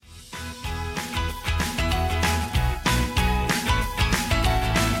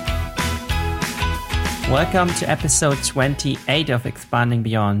Welcome to episode 28 of Expanding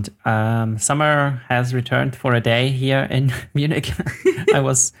Beyond. Summer has returned for a day here in Munich. I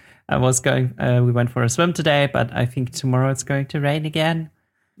was going. We went for a swim today, but I think tomorrow it's going to rain again.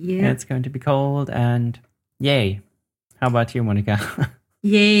 Yeah, It's going to be cold, and yay! How about you, Monica?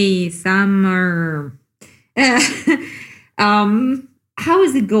 yay, summer. How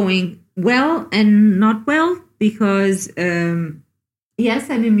is it going? Well and not well, because yes,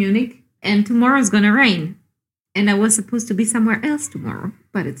 I'm in Munich, and tomorrow is gonna rain, and I was supposed to be somewhere else tomorrow,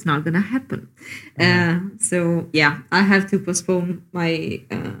 but it's not gonna happen. So yeah, I have to postpone my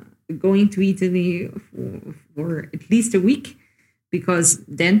going to Italy for at least a week because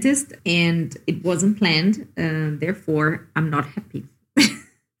dentist, and it wasn't planned. Therefore, I'm not happy.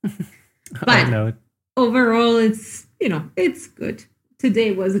 But no. overall, it's good.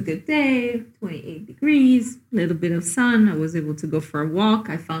 Today was a good day, 28 degrees, a little bit of sun. I was able to go for a walk.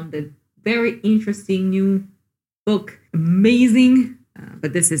 I found a very interesting new book. Amazing.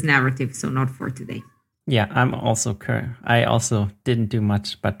 But this is narrative, so not for today. Yeah, I also didn't do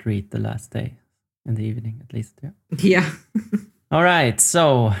much but read the last day in the evening, at least. Yeah. Yeah. All right.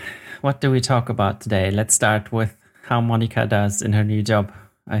 So, what do we talk about today? Let's start with how Monica does in her new job,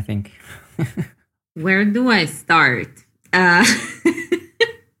 I think. Where do I start?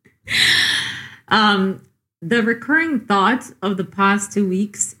 The recurring thought of the past 2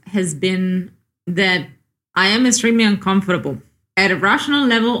 weeks has been that I am extremely uncomfortable. At a rational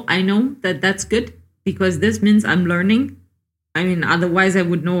level, I know that that's good because this means I'm learning. I mean, otherwise I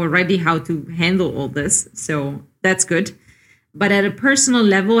would know already how to handle all this. So that's good. But at a personal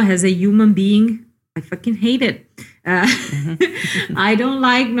level, as a human being, I fucking hate it. I don't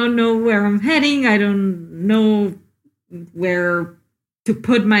not know where I'm heading. I don't know where to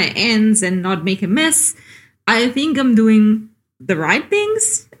put my ends and not make a mess. I think I'm doing the right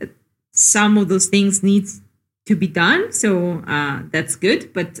things. Some of those things need to be done. So that's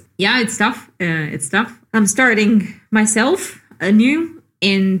good. But yeah, it's tough. It's tough. I'm starting myself anew.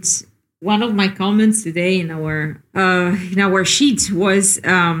 And one of my comments today in our sheet was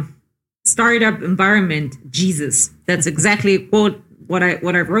startup environment, Jesus. That's exactly what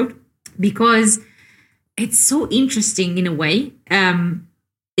I wrote, because it's so interesting in a way.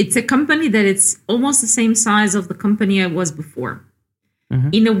 It's a company that it's almost the same size of the company I was before. Mm-hmm.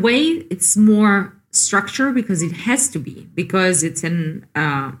 In a way, it's more structured because it has to be, because it's an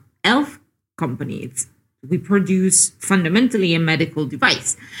health company. We produce fundamentally a medical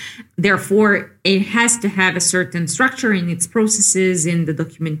device. Therefore, it has to have a certain structure in its processes, in the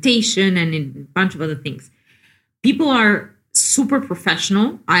documentation, and in a bunch of other things. People are super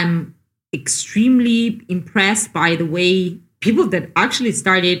professional. I'm extremely impressed by the way people that actually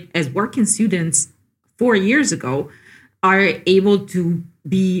started as working students 4 years ago are able to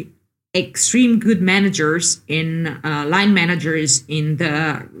be extreme good managers in line managers in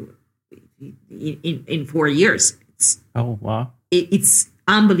 4 years. Oh, wow. It's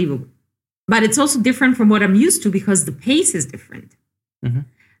unbelievable. But it's also different from what I'm used to because the pace is different.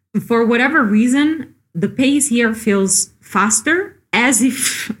 Mm-hmm. For whatever reason, the pace here feels faster, as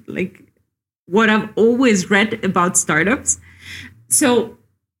if like what I've always read about startups. So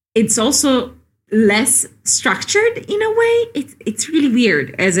it's also less structured in a way. It's really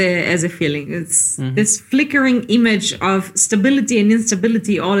weird as a feeling. It's this flickering image of stability and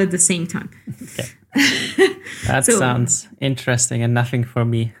instability all at the same time. Okay. That sounds interesting and nothing for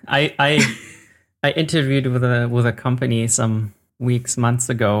me. I interviewed with a company some months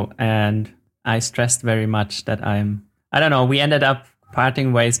ago, and I stressed very much that I don't know, we ended up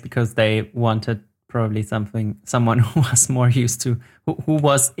parting ways because they wanted probably someone who was more used to, who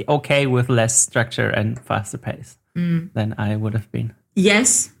was okay with less structure and faster pace than I would have been.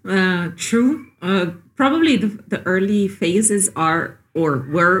 Yes, true. Probably the early phases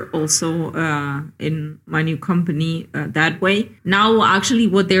were also in my new company that way. Now, actually,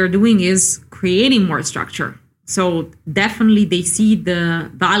 what they're doing is creating more structure. So definitely they see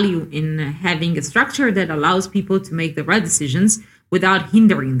the value in having a structure that allows people to make the right decisions without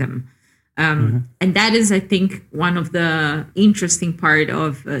hindering them. And that is, I think, one of the interesting part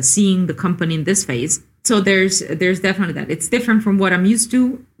of seeing the company in this phase. So there's definitely that. It's different from what I'm used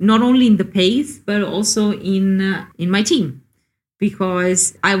to, not only in the pace, but also in my team.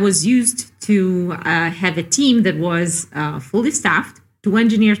 Because I was used to have a team that was fully staffed, 2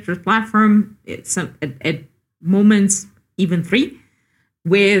 engineers per platform, at moments even 3,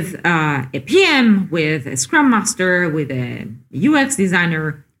 with a PM, with a Scrum Master, with a UX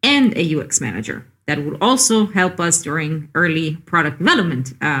designer, and a UX manager that would also help us during early product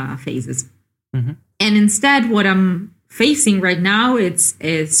development phases. Mm-hmm. And instead, what I'm facing right now, it's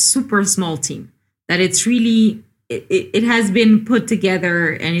a super small team that it's really, it has been put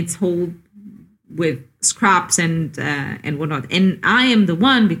together and it's whole with scraps and whatnot. And I am the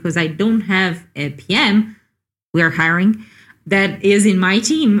one, because I don't have a PM, we are hiring, that is in my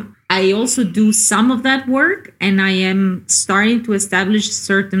team. I also do some of that work, and I am starting to establish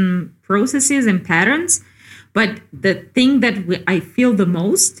certain processes and patterns. But the thing that I feel the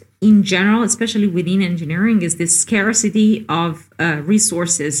most in general, especially within engineering, is this scarcity of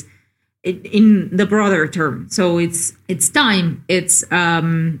resources in the broader term. So it's time. It's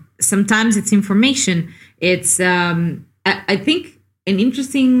sometimes it's information. It's I think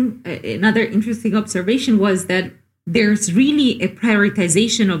another interesting observation was that there's really a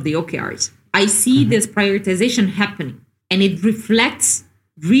prioritization of the OKRs. I see this prioritization happening, and it reflects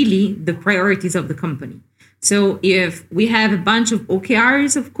really the priorities of the company. So if we have a bunch of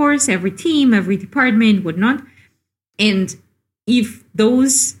OKRs, of course, every team, every department, whatnot, and if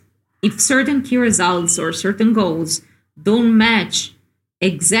certain key results or certain goals don't match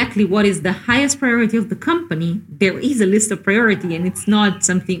exactly what is the highest priority of the company, there is a list of priority, and it's not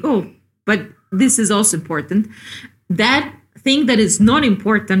something, but this is also important. That thing that is not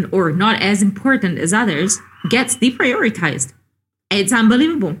important or not as important as others gets deprioritized. It's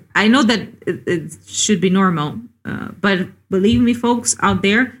unbelievable. I know that it should be normal, but believe me, folks out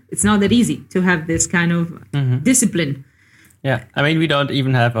there, it's not that easy to have this kind of discipline. Yeah, I mean, we don't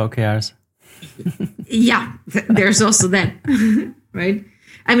even have OKRs. Yeah, there's also that, right?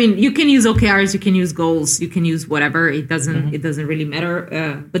 I mean, you can use OKRs, you can use goals, you can use whatever. It doesn't really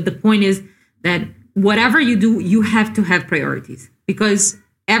matter. But the point is that whatever you do, you have to have priorities, because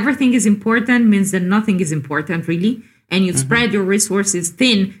everything is important means that nothing is important really. And you spread your resources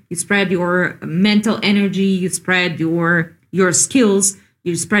thin, you spread your mental energy, you spread your skills,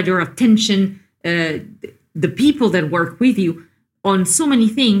 you spread your attention, the people that work with you on so many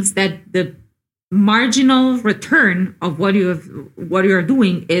things that the marginal return of what you are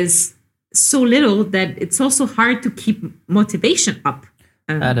doing is so little that it's also hard to keep motivation up.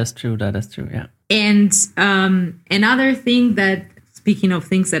 That is true. Yeah. And another thing that, speaking of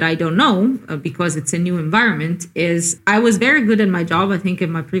things that I don't know, because it's a new environment, is I was very good at my job, I think,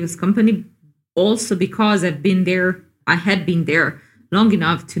 in my previous company, also because I had been there long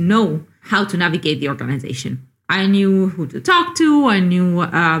enough to know how to navigate the organization. I knew who to talk to. I knew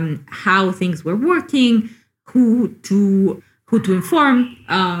how things were working, who to inform,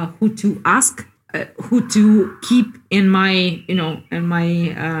 who to ask, who to keep in my,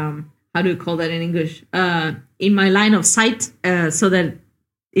 how do you call that in English? In my line of sight, so that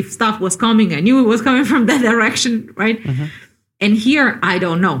if stuff was coming, I knew it was coming from that direction, right? And here, I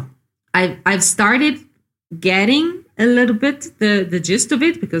don't know. I've started getting a little bit the gist of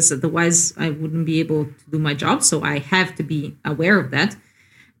it, because otherwise I wouldn't be able to do my job. So I have to be aware of that.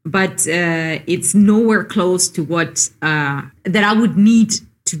 But it's nowhere close to what that I would need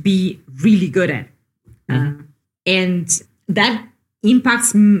to be really good at. And that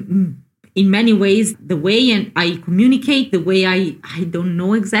impacts in many ways the way I communicate, the way I don't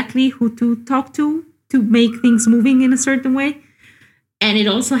know exactly who to talk to make things moving in a certain way. And it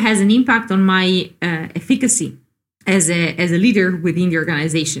also has an impact on my efficacy as a leader within the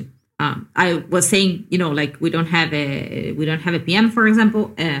organization. I was saying, we don't have a PM, for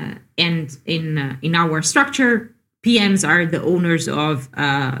example, and in our structure, PMs are the owners of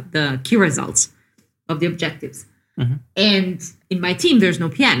the key results of the objectives. And in my team, there's no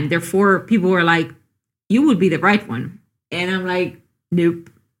PM. Therefore, people were like, "You would be the right one," and I'm like, "Nope."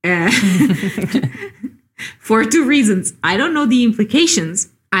 For two reasons: I don't know the implications.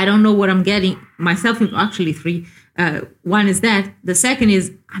 I don't know what I'm getting myself into. Actually, three. One is that. The second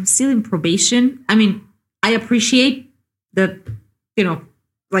is I'm still in probation. I mean, I appreciate the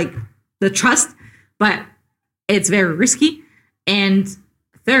trust, but it's very risky. And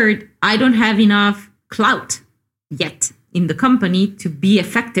third, I don't have enough clout yet in the company to be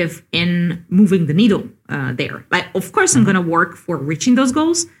effective in moving the needle there. Like, of course, I'm going to work for reaching those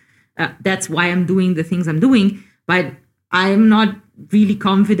goals. That's why I'm doing the things I'm doing. But I'm not really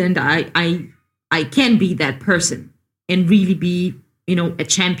confident I can be that person and really be, a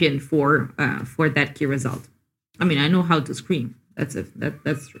champion for that key result. I mean, I know how to scream. That's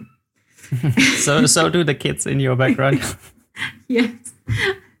true. So do the kids in your background. Yes.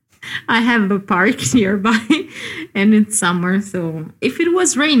 I have a park nearby and it's summer. So if it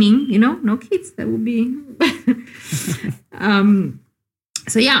was raining, no kids, that would be.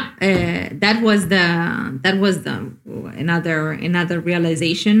 So yeah, that was another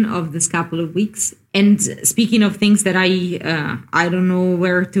realization of this couple of weeks. And speaking of things that I don't know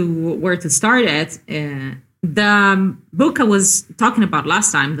where to start at, The book I was talking about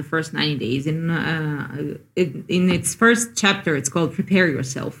last time, The First 90 Days, in its first chapter, it's called Prepare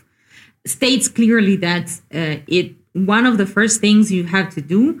Yourself, states clearly that one of the first things you have to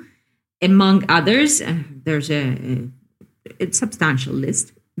do, among others, there's a substantial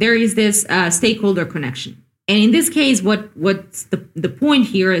list, there is this stakeholder connection. And in this case, what's the point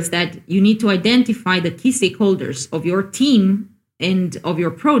here is that you need to identify the key stakeholders of your team and of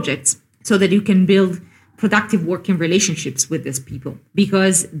your projects so that you can build productive working relationships with these people,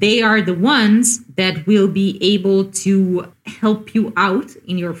 because they are the ones that will be able to help you out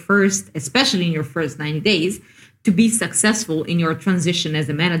especially in your first 90 days, to be successful in your transition as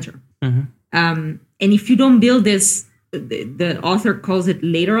a manager. Mm-hmm. And if you don't build this, the author calls it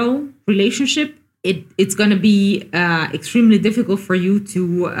lateral relationship, it's going to be extremely difficult for you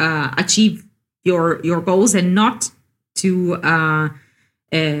to achieve your goals and not to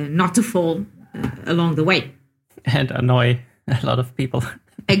fall along the way and annoy a lot of people.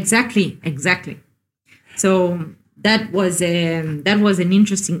 Exactly. So that was an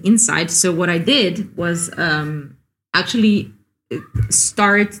interesting insight. So what I did was actually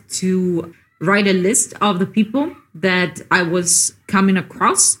start to write a list of the people that I was coming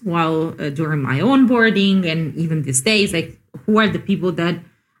across while during my onboarding, and even these days, like, who are the people that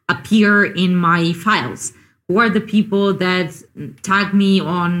appear in my files? Who are the people that tag me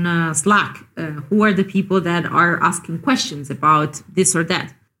on Slack? Who are the people that are asking questions about this or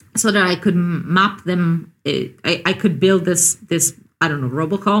that? So that I could map them. I could build this I don't know,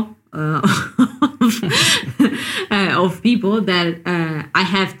 robocall of people that I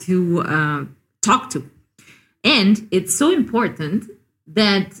have to talk to. And it's so important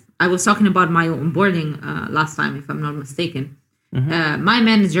that I was talking about my onboarding last time, if I'm not mistaken. Mm-hmm. My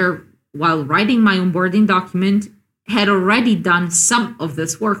manager, while writing my onboarding document, had already done some of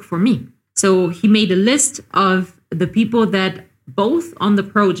this work for me. So he made a list of the people that both on the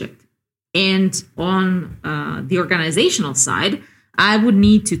project and on the organizational side, I would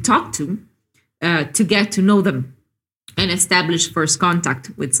need to talk to get to know them and establish first contact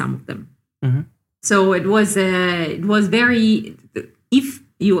with some of them. Mm-hmm. So it was very, if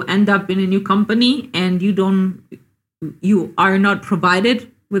you end up in a new company and you are not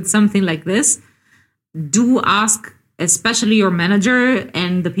provided with something like this, do ask, especially your manager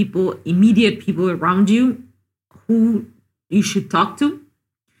and the immediate people around you, who you should talk to.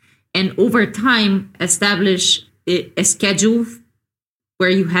 And over time, establish a schedule where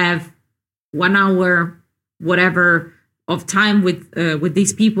you have 1 hour, whatever, of time with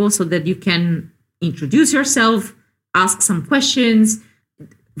these people, so that you can introduce yourself, ask some questions.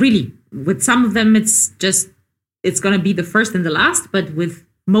 Really, with some of them, it's going to be the first and the last, but with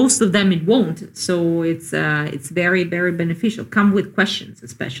most of them, it won't. So it's very, very beneficial. Come with questions,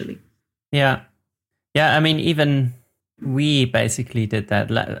 especially. Yeah. I mean, even we basically did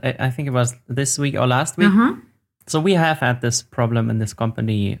that. I think it was this week or last week. Uh-huh. So we have had this problem in this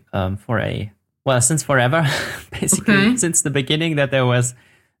company since forever, basically. Okay. Since the beginning, that there was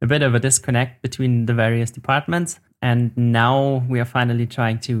a bit of a disconnect between the various departments. And now we are finally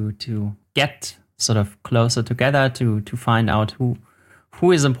trying to get sort of closer together to find out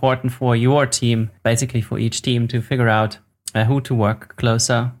who is important for your team, basically for each team, to figure out who to work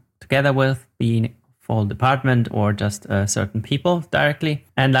closer together with, being for department or just certain people directly.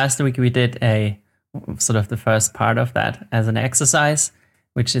 And last week we did a sort of the first part of that as an exercise,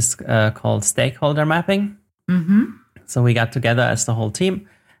 which is called stakeholder mapping. Mm-hmm. So we got together as the whole team,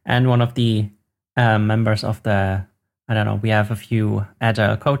 and one of the members of we have a few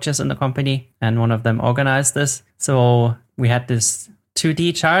agile coaches in the company, and one of them organized this. So we had this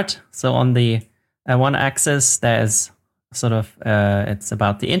 2D chart. So on the one axis, there's sort of, it's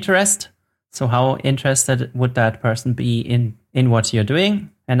about the interest. So how interested would that person be in what you're doing?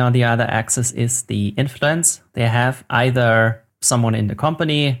 And on the other axis is the influence. They have either someone in the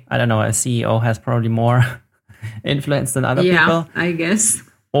company, I don't know, a CEO has probably more influence than other people. Yeah, I guess.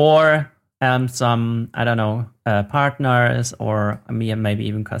 Or some, I don't know, partners, or maybe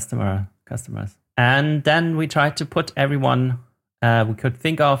even customers. And then we tried to put everyone we could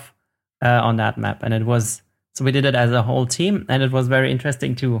think of on that map. And so we did it as a whole team, and it was very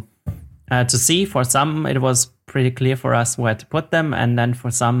interesting to see. For some, it was pretty clear for us where to put them. And then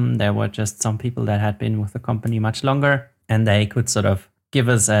for some, there were just some people that had been with the company much longer, and they could sort of give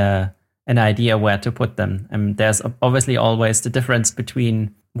us an idea where to put them. And there's obviously always the difference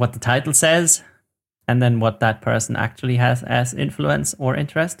between what the title says and then what that person actually has as influence or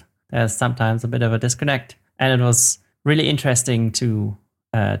interest. There's sometimes a bit of a disconnect. And it was really interesting to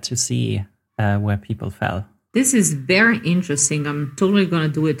see where people fell. This is very interesting. I'm totally going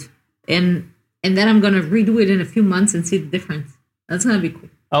to do it. And and then I'm gonna redo it in a few months and see the difference. That's gonna be cool.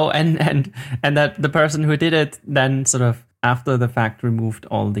 Oh, and that the person who did it then sort of after the fact removed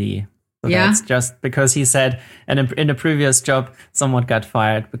all the. So that's just because he said, and in a previous job, someone got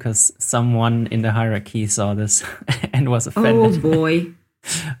fired because someone in the hierarchy saw this and was offended. Oh boy.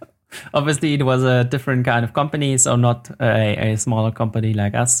 Obviously, it was a different kind of company, so not a smaller company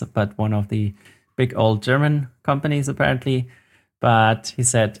like us, but one of the big old German companies, apparently. But he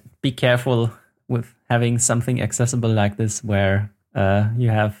said, be careful with having something accessible like this where you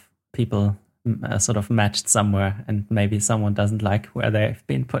have people sort of matched somewhere and maybe someone doesn't like where they've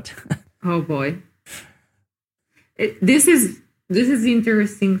been put. Oh boy. This is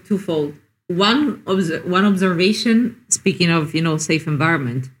interesting twofold. One observation, speaking of, safe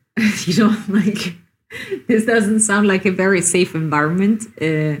environment, like this doesn't sound like a very safe environment.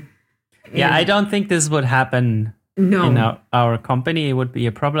 I don't think this would happen in our company. It would be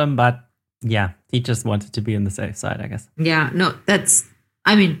a problem, but yeah, he just wanted to be on the safe side, I guess. Yeah, no, that's,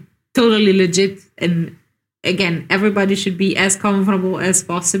 totally legit. And again, everybody should be as comfortable as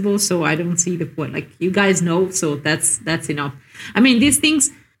possible. So I don't see the point. Like, you guys know, so that's enough. These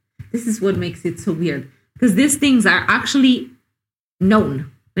things, this is what makes it so weird. Because these things are actually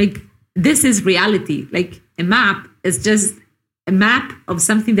known. Like, this is reality. Like, a map is just a map of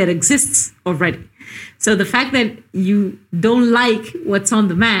something that exists already. So the fact that you don't like what's on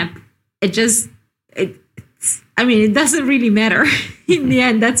the map, it doesn't really matter. In the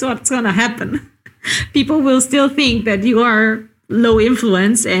end, that's what's going to happen. People will still think that you are low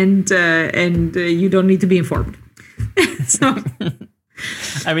influence and you don't need to be informed. So,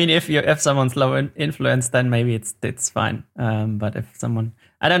 if someone's low influence, then maybe it's fine. But if someone,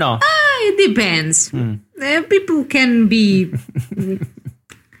 I don't know. It depends. People can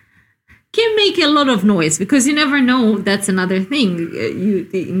make a lot of noise because you never know. That's another thing.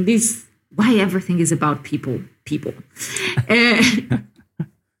 Why everything is about people.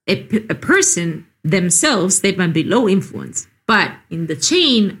 A person themselves, they might be low influence, but in the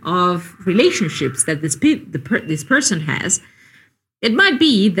chain of relationships that this person has, it might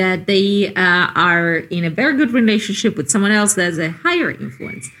be that they are in a very good relationship with someone else that has a higher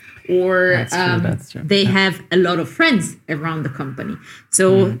influence, or that's true. They have a lot of friends around the company.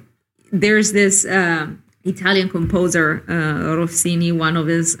 So there's this Italian composer, Rossini, one of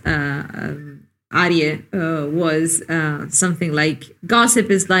his arie was something like, gossip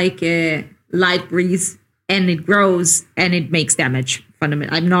is like a light breeze and it grows and it makes damage.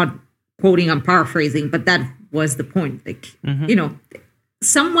 Fundamentally, I'm not quoting, I'm paraphrasing, but that was the point. Like,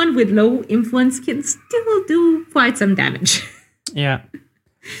 someone with low influence can still do quite some damage. Yeah,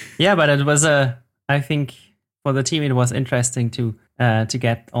 but it was I think for the team it was interesting to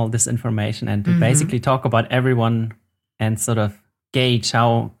get all this information and to basically talk about everyone and sort of gauge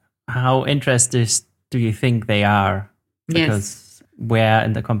how interested do you think they are? Because where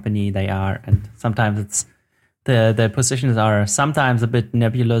in the company they are, and sometimes it's the positions are sometimes a bit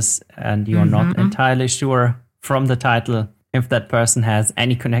nebulous, and you're not entirely sure from the title if that person has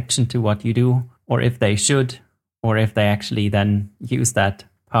any connection to what you do, or if they should, or if they actually then use that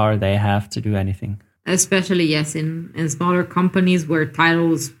power they have to do anything. Especially, yes, in smaller companies where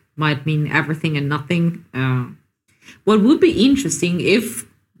titles might mean everything and nothing. What would be interesting if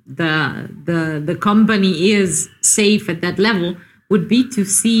the company is safe at that level would be to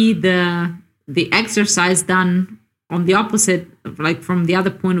see the exercise done on the opposite, like from the other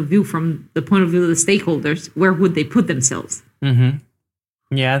point of view, from the point of view of the stakeholders. Where would they put themselves?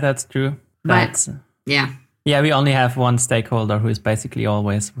 Yeah, that's true. We only have one stakeholder who is basically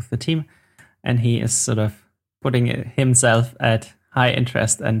always with the team, and he is sort of putting himself at high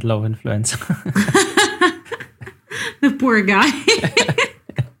interest and low influence. The poor guy.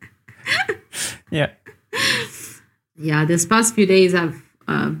 Yeah, this past few days I've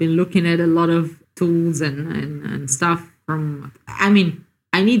been looking at a lot of tools and stuff I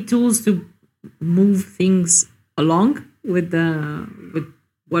need tools to move things along with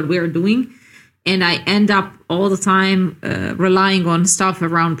what we're doing, and I end up all the time relying on stuff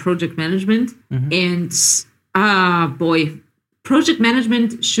around project management. And project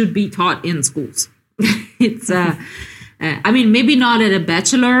management should be taught in schools. It's maybe not at a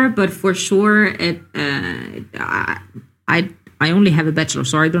bachelor, but for sure at I only have a bachelor,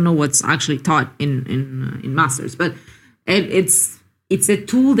 so I don't know what's actually taught in masters. But it's a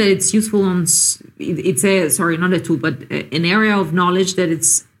tool that it's useful on. Not a tool, but an area of knowledge that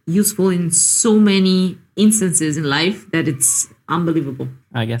it's useful in so many instances in life that it's unbelievable.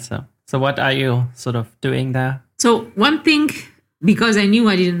 I guess so. So what are you sort of doing there? So one thing, because I knew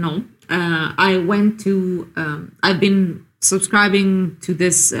I didn't know, I went to, I've been subscribing to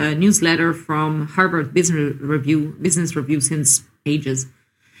this newsletter from Harvard Business Review since ages.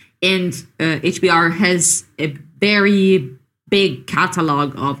 And HBR has a very big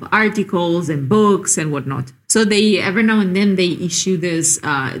catalog of articles and books and whatnot. So they, every now and then, they issue this,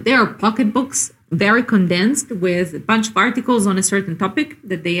 they are pocket books, very condensed, with a bunch of articles on a certain topic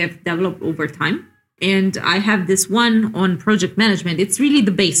that they have developed over time. And I have this one on project management. It's really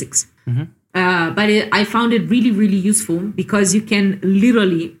the basics. I found it really, really useful because you can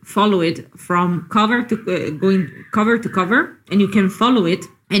literally follow it from cover to going cover to cover, and you can follow it,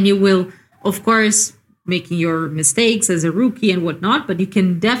 and you will, of course, making your mistakes as a rookie and whatnot, but you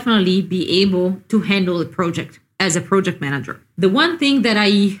can definitely be able to handle a project as a project manager. The one thing that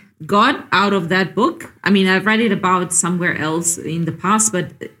I got out of that book, I mean, I've read it about somewhere else in the past,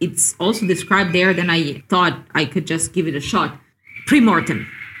 but it's also described there, then I thought I could just give it a shot. Pre-mortem.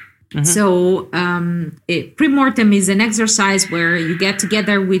 So pre-mortem is an exercise where you get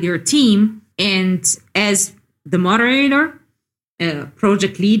together with your team, and as the moderator,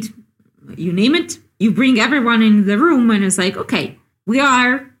 project lead, you name it, you bring everyone in the room, and it's like, okay, we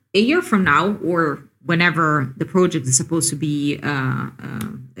are a year from now, or whenever the project is supposed to be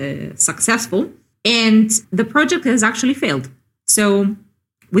successful, and the project has actually failed. So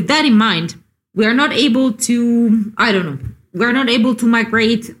with that in mind, we are not able to, we're not able to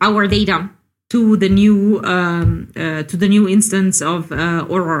migrate our data to the new instance of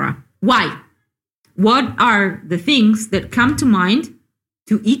Aurora. Why? What are the things that come to mind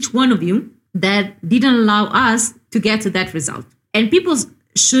to each one of you that didn't allow us to get to that result? And people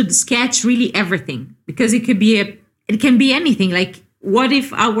should sketch really everything, because it can be anything. Like, what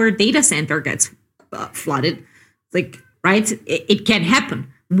if our data center gets flooded? Like, right? It can happen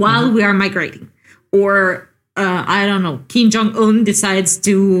while we are migrating, or I don't know, Kim Jong-un decides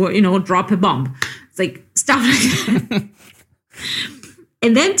to, drop a bomb. It's like stuff like that.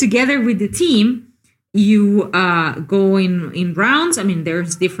 And then together with the team, you go in rounds. I mean,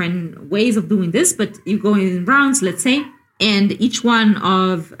 there's different ways of doing this, but you go in rounds, let's say, and each one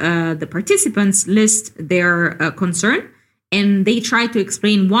of the participants list their concern, and they try to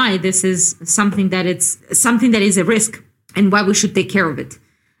explain why this is something that is a risk and why we should take care of it.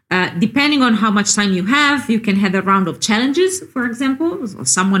 Depending on how much time you have, you can have a round of challenges, for example. So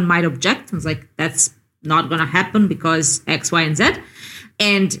someone might object. It's like, that's not going to happen because X, Y, and Z.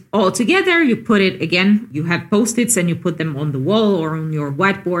 And all together, you put it, again, you have Post-its and you put them on the wall or on your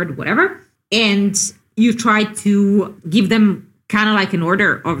whiteboard, whatever. And you try to give them kind of like an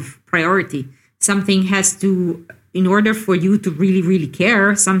order of priority. Something has to, in order for you to really, really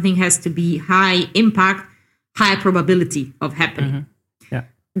care, something has to be high impact, high probability of happening.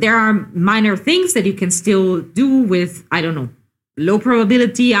 There are minor things that you can still do with, low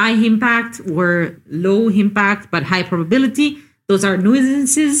probability, high impact, or low impact, but high probability. Those are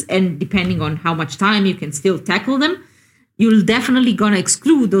nuisances, and depending on how much time you can still tackle them, you're definitely going to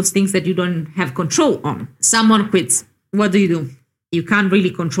exclude those things that you don't have control on. Someone quits. What do? You can't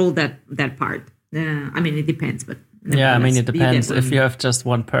really control that part. It depends, but... Yeah, it depends. If you have just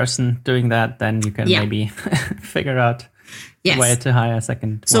one person doing that, then you can maybe figure out where to hire a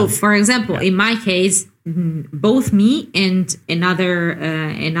second. So, for example, in my case, both me and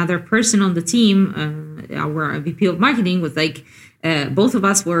another person on the team, our VP of marketing, was like, both of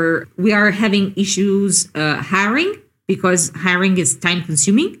us we are having issues hiring, because hiring is time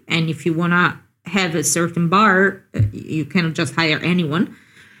consuming, and if you want to have a certain bar, you cannot just hire anyone.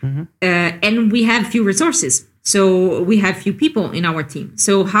 And we have few resources. So we have few people in our team.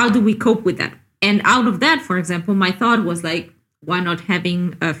 So how do we cope with that? And out of that, for example, my thought was like, why not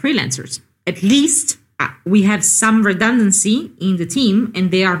having freelancers? At least we have some redundancy in the team,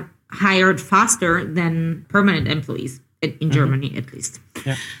 and they are hired faster than permanent employees in Germany, at least.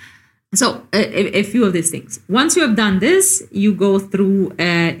 Yeah. So a few of these things. Once you have done this, you go through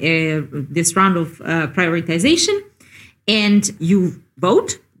this round of prioritization, and you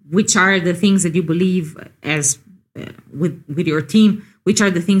vote which are the things that you believe, as with your team, which are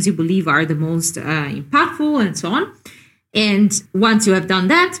the things you believe are the most impactful, and so on. And once you have done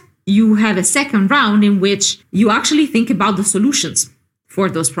that, you have a second round in which you actually think about the solutions for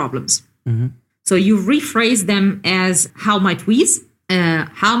those problems. So you rephrase them as, how might we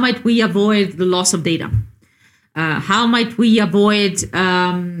avoid the loss of data? How might we avoid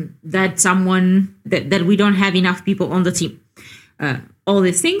that we don't have enough people on the team? All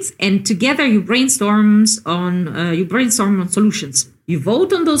these things, and together you brainstorm on solutions. You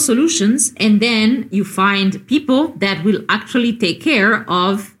vote on those solutions, and then you find people that will actually take care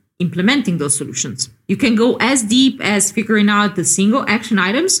of implementing those solutions. You can go as deep as figuring out the single action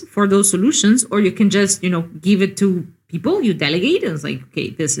items for those solutions, or you can just, give it to people, you delegate, and it's like, okay,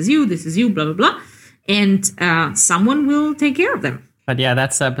 this is you, blah, blah, blah. And someone will take care of them. But yeah,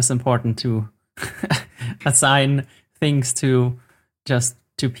 that step is important to assign things to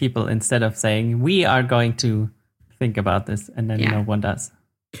people instead of saying, we are going to think about this, and then no one does.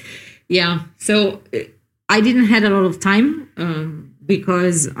 Yeah. So I didn't have a lot of time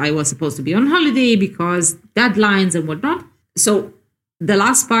because I was supposed to be on holiday, because deadlines and whatnot. So the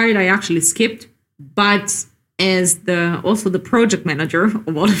last part I actually skipped, but as also the project manager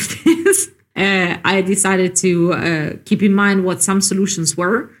of all of this, I decided to keep in mind what some solutions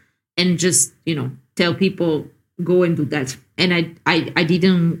were and just, tell people, go and do that. And I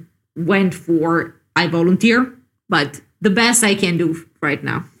didn't went for I volunteer, but the best I can do right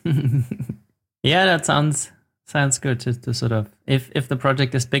now. Yeah, that sounds good to sort of, if the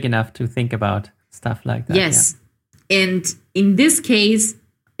project is big enough to think about stuff like that. Yes. Yeah. And in this case,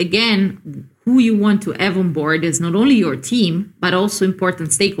 again, who you want to have on board is not only your team, but also important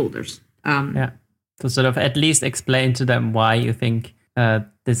stakeholders. To sort of at least explain to them why you think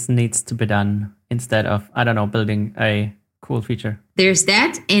this needs to be done instead of, I don't know, building a cool feature. There's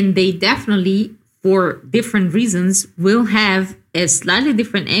that. And they definitely, for different reasons, will have a slightly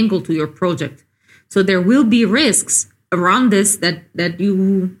different angle to your project. So there will be risks around this that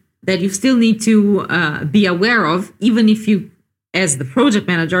you still need to be aware of, even if you, as the project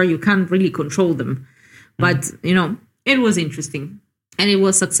manager, you can't really control them. But, it was interesting. And it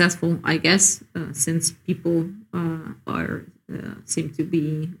was successful, I guess, since people seem to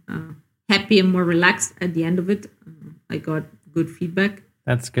be happy and more relaxed at the end of it. I got good feedback.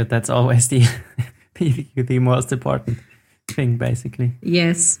 That's good. That's always the most important thing, basically.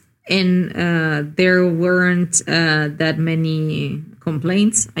 Yes. And there weren't that many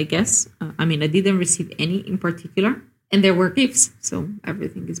complaints, I guess. I didn't receive any in particular. And there were gifts. So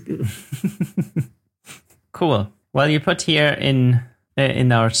everything is beautiful. Cool. Well, you put here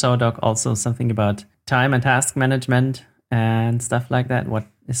in our show doc also something about time and task management and stuff like that. What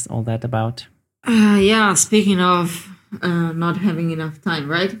is all that about? Speaking of not having enough time,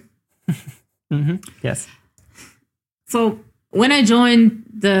 right? Mm-hmm. Yes. So when I joined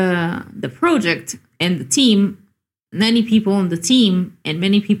the project and the team, many people on the team and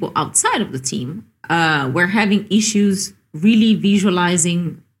many people outside of the team were having issues really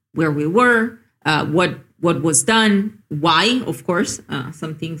visualizing where we were, what was done, why, of course.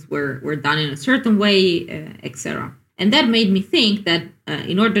 Some things were done in a certain way, etc. And that made me think that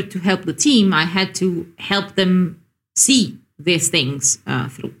in order to help the team, I had to help them see these things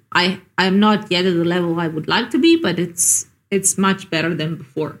through. I'm not yet at the level I would like to be, but it's much better than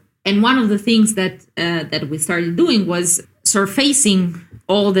before. And one of the things that we started doing was surfacing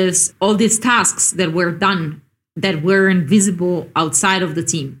all these tasks that were done that weren't visible outside of the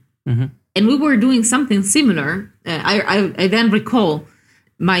team. Mm-hmm. And we were doing something similar. I then recall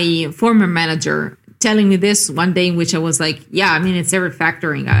my former manager telling me this one day, in which I was like, it's error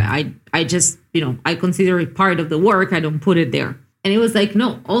factoring. I just, I consider it part of the work. I don't put it there. And it was like,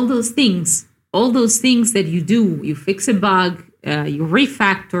 no, all those things that you do, you fix a bug, you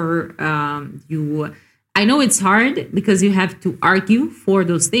refactor, I know it's hard because you have to argue for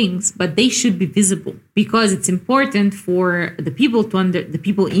those things, but they should be visible because it's important for the people the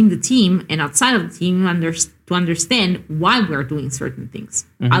people in the team and outside of the team to understand why we're doing certain things.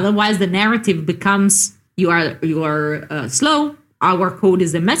 Mm-hmm. Otherwise, the narrative becomes you are slow, our code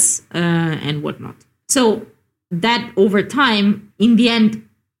is a mess, and whatnot. So that over time, in the end,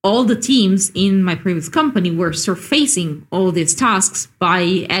 all the teams in my previous company were surfacing all these tasks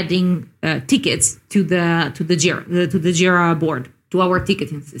by adding tickets to the Jira board, to our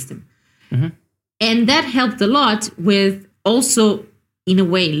ticketing system. Mm-hmm. And that helped a lot with also, in a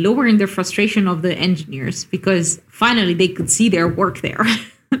way, lowering the frustration of the engineers because finally they could see their work there.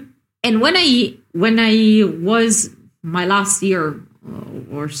 And when I was my last year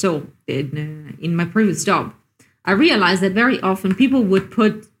or so in my previous job, I realized that very often people would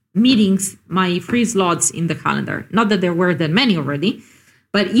put meetings, my free slots in the calendar. Not that there were that many already,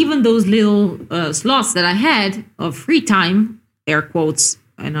 but even those little slots that I had of free time, air quotes,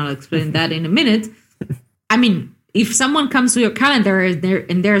 and I'll explain that in a minute. If someone comes to your calendar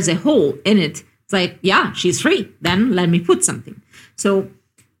and there's a hole in it, it's like, yeah, she's free. Then let me put something. So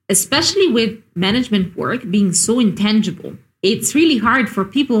especially with management work being so intangible, it's really hard for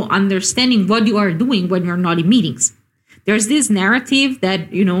people understanding what you are doing when you're not in meetings. There's this narrative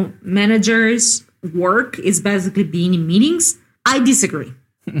that, managers' work is basically being in meetings. I disagree.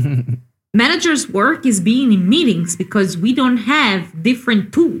 Managers' work is being in meetings because we don't have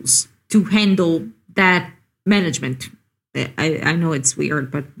different tools to handle that management. I know it's weird,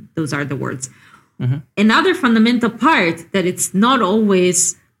 but those are the words. Another fundamental part that it's not,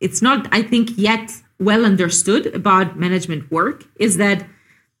 I think, yet well understood about management work is that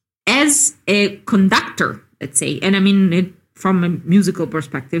as a conductor, let's say, and I mean it from a musical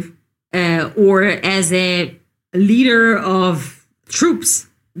perspective, or as a leader of troops,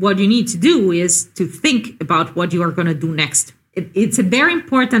 what you need to do is to think about what you are going to do next. It's a very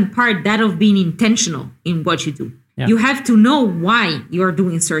important part, that of being intentional in what you do. Yeah. You have to know why you are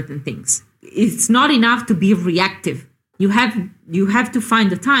doing certain things. It's not enough to be reactive. You have to find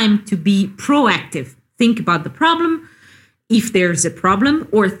the time to be proactive. Think about the problem, if there's a problem,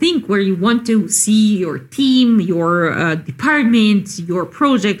 or think where you want to see your team, your department, your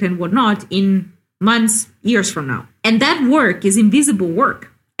project and whatnot in months, years from now. And that work is invisible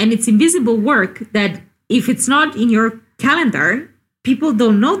work. And it's invisible work that if it's not in your calendar, people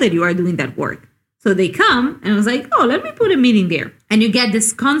don't know that you are doing that work. So they come and I was like, oh, let me put a meeting there. And you get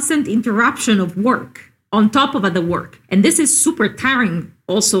this constant interruption of work on top of other work. And this is super tiring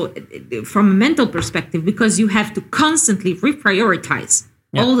also from a mental perspective, because you have to constantly reprioritize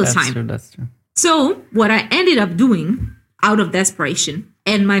all the time. That's true. So what I ended up doing out of desperation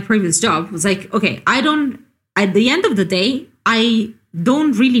and my previous job was like, okay, at the end of the day, I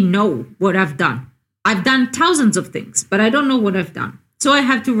don't really know what I've done. I've done thousands of things, but I don't know what I've done. So I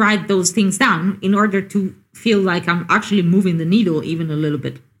have to write those things down in order to feel like I'm actually moving the needle even a little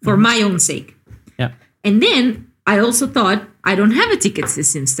bit for my own sake. Yeah. And then I also thought I don't have a ticket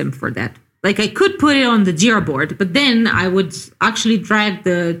system for that. Like I could put it on the Jira board, but then I would actually drag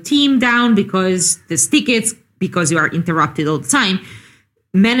the team down because there's tickets, because you are interrupted all the time.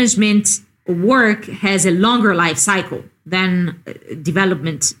 Management work has a longer life cycle than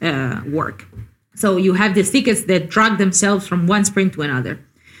development work. So you have these tickets that drag themselves from one sprint to another.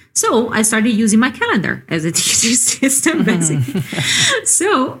 So I started using my calendar as a ticket system, basically.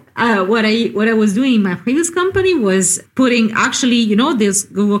 So what I was doing in my previous company was putting actually, this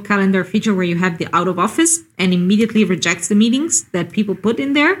Google Calendar feature where you have the out of office and immediately rejects the meetings that people put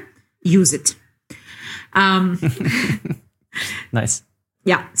in there. Use it. Nice.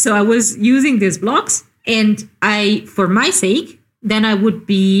 Yeah. So I was using these blocks, and for my sake, then I would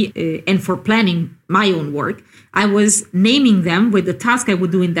be, and for planning my own work, I was naming them with the task I would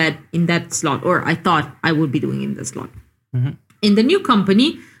do in that slot, or I thought I would be doing in the slot. Mm-hmm. In the new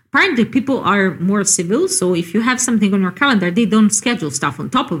company, apparently people are more civil. So if you have something on your calendar, they don't schedule stuff on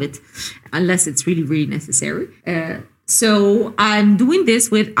top of it unless it's really, really necessary. So I'm doing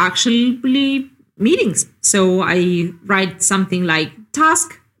this with actually meetings. So I write something like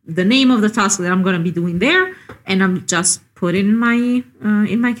task, the name of the task that I'm going to be doing there, and I'm just put in my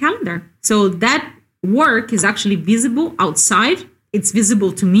calendar. So that work is actually visible outside. It's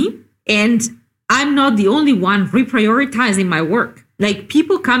visible to me, and I'm not the only one reprioritizing my work. Like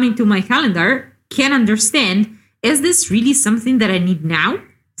people coming to my calendar can understand, is this really something that I need now?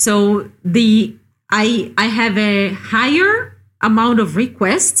 So I have a higher amount of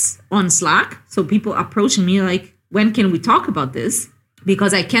requests on Slack. So people approaching me like, when can we talk about this?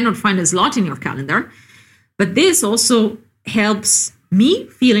 Because I cannot find a slot in your calendar. But this also helps me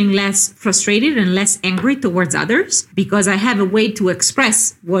feeling less frustrated and less angry towards others, because I have a way to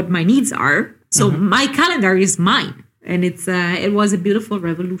express what my needs are. So my calendar is mine. And it was a beautiful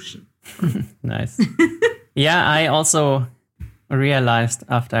revolution. Nice. Yeah, I also realized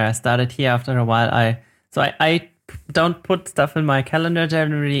after I started here, after a while, I don't put stuff in my calendar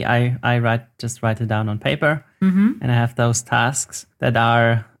generally. I just write it down on paper. Mm-hmm. And I have those tasks that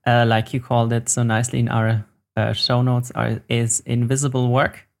are, like you called it so nicely in our show notes, is invisible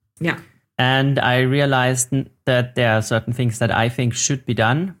work. Yeah. And I realized that there are certain things that I think should be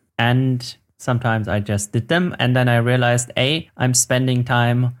done. And sometimes I just did them. And then I realized, I'm spending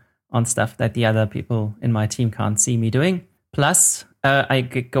time on stuff that the other people in my team can't see me doing. Plus, I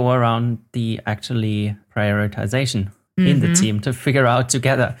go around the actually prioritization in the team to figure out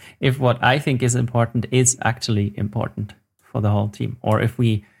together if what I think is important is actually important for the whole team. Or if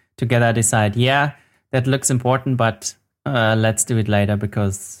we together decide, that looks important, but let's do it later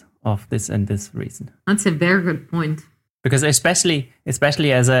because of this and this reason. That's a very good point. Because especially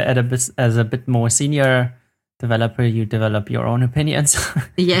as a bit more senior developer, you develop your own opinions.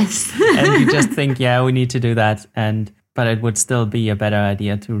 Yes. And you just think, we need to do that. But it would still be a better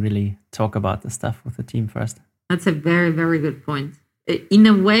idea to really talk about the stuff with the team first. That's a very, very good point. In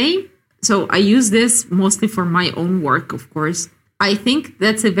a way, so I use this mostly for my own work, of course. I think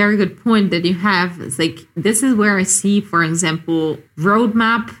that's a very good point that you have. It's like, this is where I see, for example,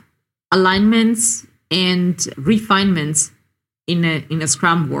 roadmap, alignments, and refinements in a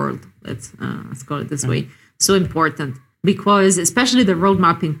Scrum world. Let's call it this way. So important, because especially the road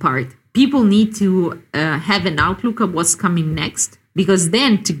mapping part. people need to have an outlook of what's coming next, because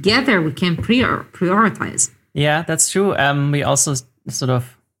then together we can prioritize. Yeah, that's true. We also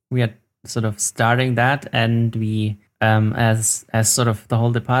we are sort of starting that, and we as sort of the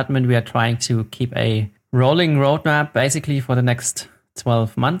whole department, we are trying to keep a rolling roadmap basically for the next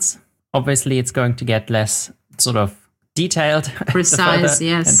 12 months. Obviously, it's going to get less sort of detailed, precise,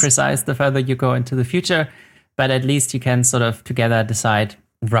 and precise the further you go into the future. But at least you can sort of together decide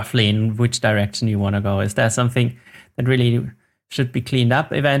roughly in which direction you want to go. Is there something that really should be cleaned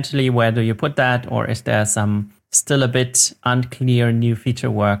up eventually? Where do you put that? Or is there some still a bit unclear new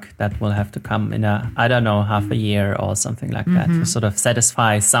feature work that will have to come in half a year or something like that to sort of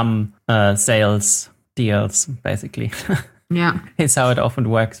satisfy some sales deals, basically? Yeah. It's how it often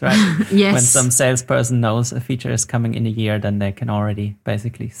works, right? Yes. When some salesperson knows a feature is coming in a year, then they can already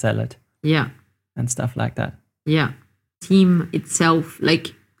basically sell it. Yeah. And stuff like that. Yeah. Team itself,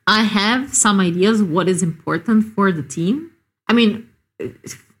 like I have some ideas what is important for the team. I mean,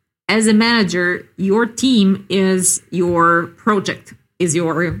 as a manager, your team is your project, is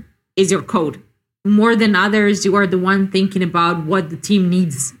your code. More than others, you are the one thinking about what the team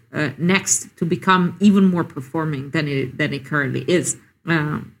needs next to become even more performing than it currently is.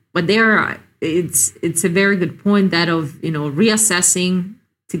 But it's a very good point that of reassessing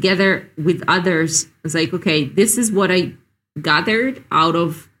together with others. It's like, okay, this is what I gathered out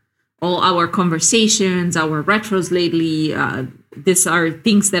of all our conversations, our retros lately. These are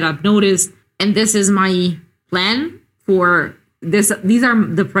things that I've noticed, and this is my plan for this. These are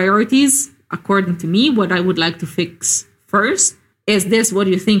the priorities according to me. What I would like to fix first. Is this what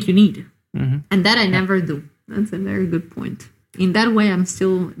you think you need? Mm-hmm. And that I never do. That's a very good point. In that way, I'm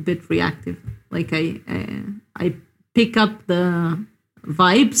still a bit reactive. Like I pick up the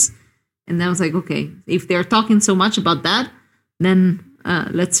vibes, and then I was like, okay, if they're talking so much about that, then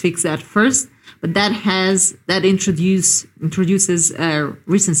let's fix that first. But that introduces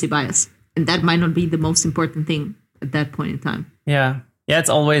recency bias, and that might not be the most important thing at that point in time. Yeah, it's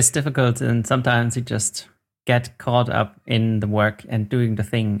always difficult, and sometimes you just get caught up in the work and doing the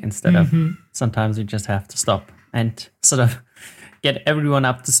thing instead of sometimes you just have to stop and sort of get everyone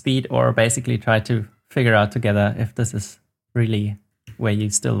up to speed, or basically try to figure out together if this is really where you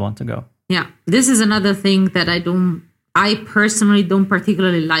still want to go. Yeah, this is another thing that I personally don't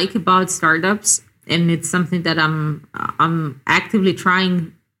particularly like about startups, and it's something that I'm actively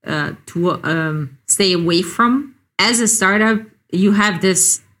trying to stay away from. As a startup, you have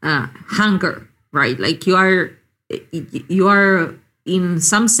this hunger, right? Like you are in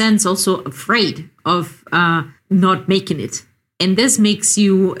some sense also afraid of not making it. And this makes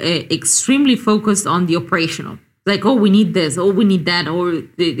you extremely focused on the operational. Like, oh, we need this, oh, we need that,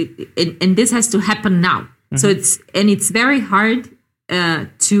 and this has to happen now. Mm-hmm. So it's very hard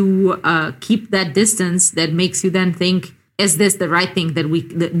to keep that distance that makes you then think, is this the right thing that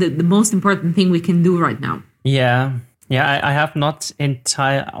the most important thing we can do right now? Yeah. Yeah, I have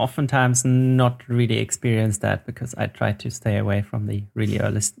oftentimes not really experienced that, because I try to stay away from the really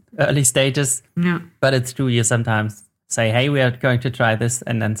early stages. Yeah. But it's true, you sometimes say, hey, we are going to try this,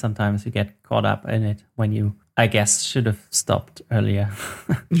 and then sometimes you get caught up in it when you, I guess, should have stopped earlier.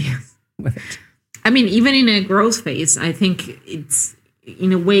 Yes. With it. I mean, even in a growth phase, I think it's,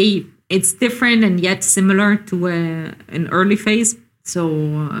 in a way, it's different and yet similar to an early phase. So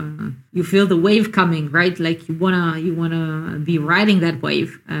you feel the wave coming, right? Like you wanna be riding that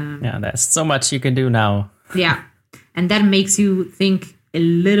wave. Yeah, there's so much you can do now. Yeah, and that makes you think a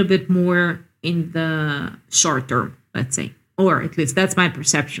little bit more in the short term, let's say, or at least that's my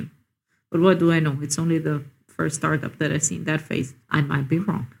perception. But what do I know? It's only the first startup that I see in that phase. I might be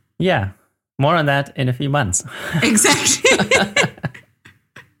wrong. Yeah, more on that in a few months. Exactly.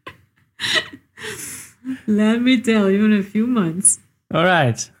 Let me tell you, in a few months. All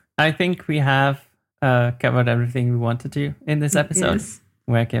right. I think we have covered everything we wanted to in this episode. Yes.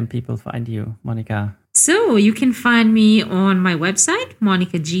 Where can people find you, Monika? So you can find me on my website,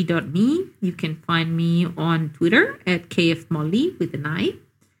 monikag.me. You can find me on Twitter at kfmolly with an I.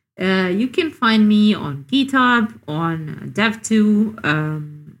 You can find me on GitHub, on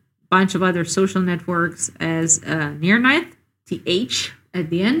Dev2, bunch of other social networks as Nearnight, TH at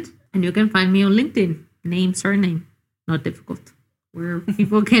the end. And you can find me on LinkedIn, name, surname. Not difficult. Where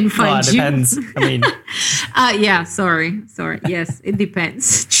people can find you. Depends. I mean, yeah, sorry. Yes, it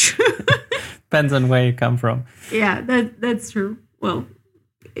depends. Depends on where you come from. Yeah, that's true. Well,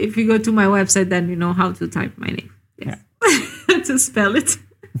 if you go to my website, then you know how to type my name. Yes. Yeah. To spell it.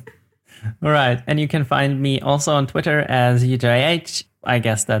 All right. And you can find me also on Twitter as UJH. I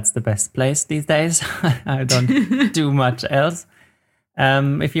guess that's the best place these days. I don't do much else.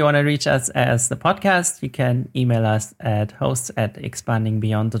 If you want to reach us as the podcast, you can email us at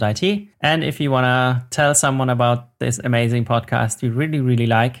hosts@expandingbeyond.it. And if you want to tell someone about this amazing podcast you really, really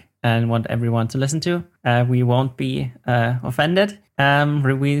like and want everyone to listen to, we won't be offended.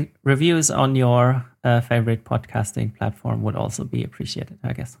 Reviews on your favorite podcasting platform would also be appreciated,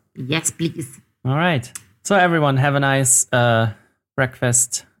 I guess. Yes, please. All right. So everyone, have a nice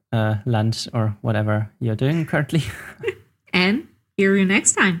breakfast, lunch, or whatever you're doing currently. And hear you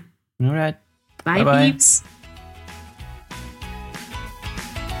next time. All right. Bye, peeps.